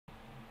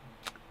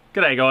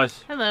G'day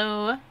guys.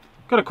 Hello.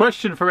 Got a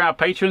question for our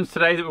patrons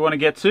today that we want to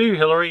get to,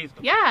 Hillary.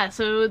 Yeah,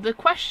 so the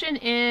question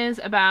is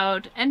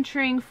about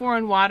entering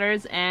foreign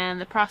waters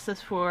and the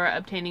process for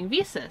obtaining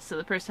visas. So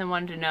the person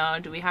wanted to know,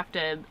 do we have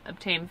to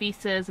obtain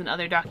visas and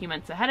other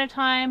documents ahead of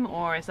time,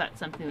 or is that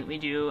something that we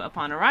do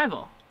upon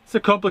arrival? It's a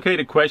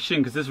complicated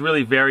question because this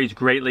really varies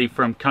greatly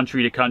from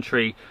country to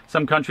country.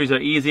 Some countries are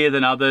easier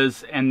than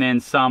others, and then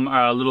some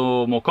are a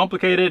little more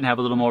complicated and have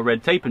a little more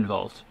red tape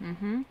involved.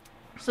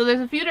 So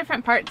there's a few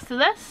different parts to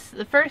this.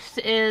 The first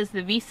is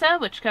the visa,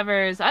 which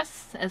covers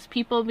us as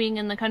people being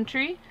in the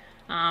country.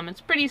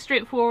 It's pretty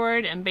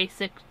straightforward and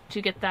basic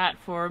to get that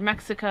for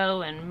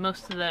Mexico and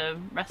most of the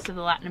rest of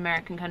the Latin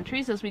American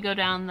countries as we go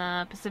down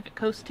the Pacific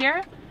coast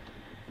here.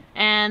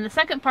 And the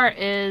second part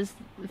is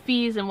the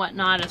fees and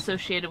whatnot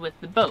associated with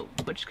the boat,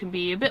 which can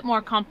be a bit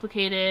more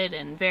complicated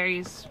and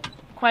varies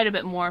quite a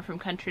bit more from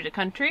country to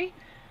country.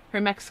 For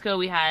Mexico,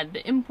 we had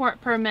the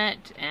import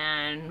permit,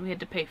 and we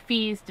had to pay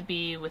fees to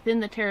be within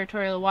the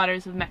territorial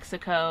waters of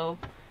Mexico,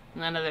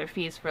 and then other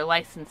fees for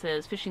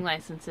licenses, fishing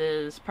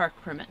licenses, park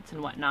permits,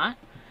 and whatnot.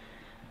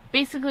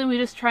 Basically, we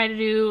just try to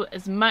do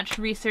as much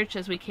research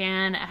as we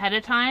can ahead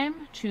of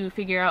time to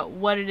figure out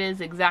what it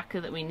is exactly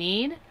that we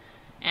need.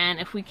 And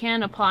if we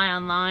can apply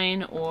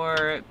online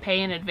or pay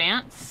in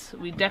advance,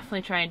 we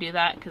definitely try and do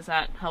that because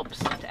that helps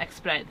to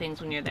expedite things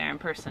when you're there in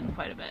person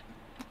quite a bit.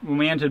 When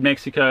we entered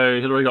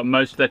Mexico, Hillary got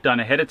most of that done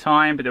ahead of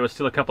time, but there were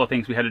still a couple of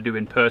things we had to do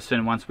in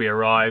person once we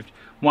arrived.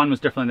 One was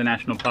definitely the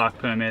national park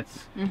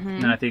permits,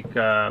 and I think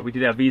we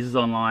did our visas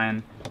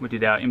online, we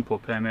did our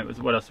import permit.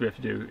 What else do we have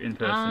to do in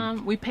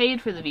person? We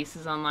paid for the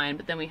visas online,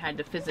 but then we had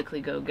to physically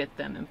go get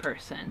them in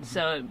person.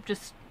 So it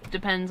just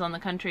depends on the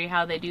country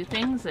how they do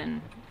things,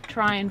 and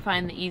try and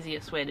find the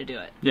easiest way to do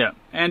it. Yeah,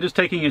 and just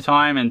taking your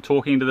time and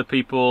talking to the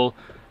people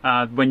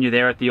when you're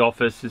there at the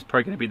office is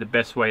probably going to be the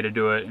best way to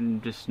do it,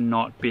 and just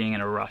not being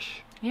in a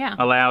rush. Yeah.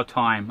 Allow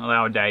time,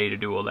 allow a day to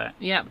do all that.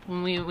 Yep,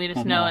 we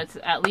just know it's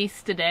at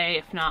least a day,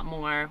 if not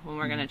more, when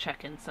we're going to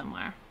check in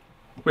somewhere.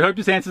 We hope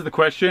this answers the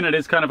question. It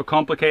is kind of a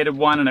complicated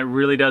one, and it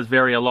really does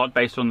vary a lot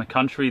based on the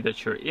country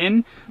that you're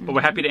in. But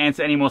we're happy to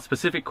answer any more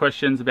specific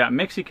questions about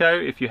Mexico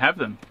if you have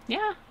them.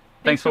 Yeah.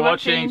 Thanks for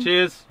watching.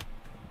 Cheers.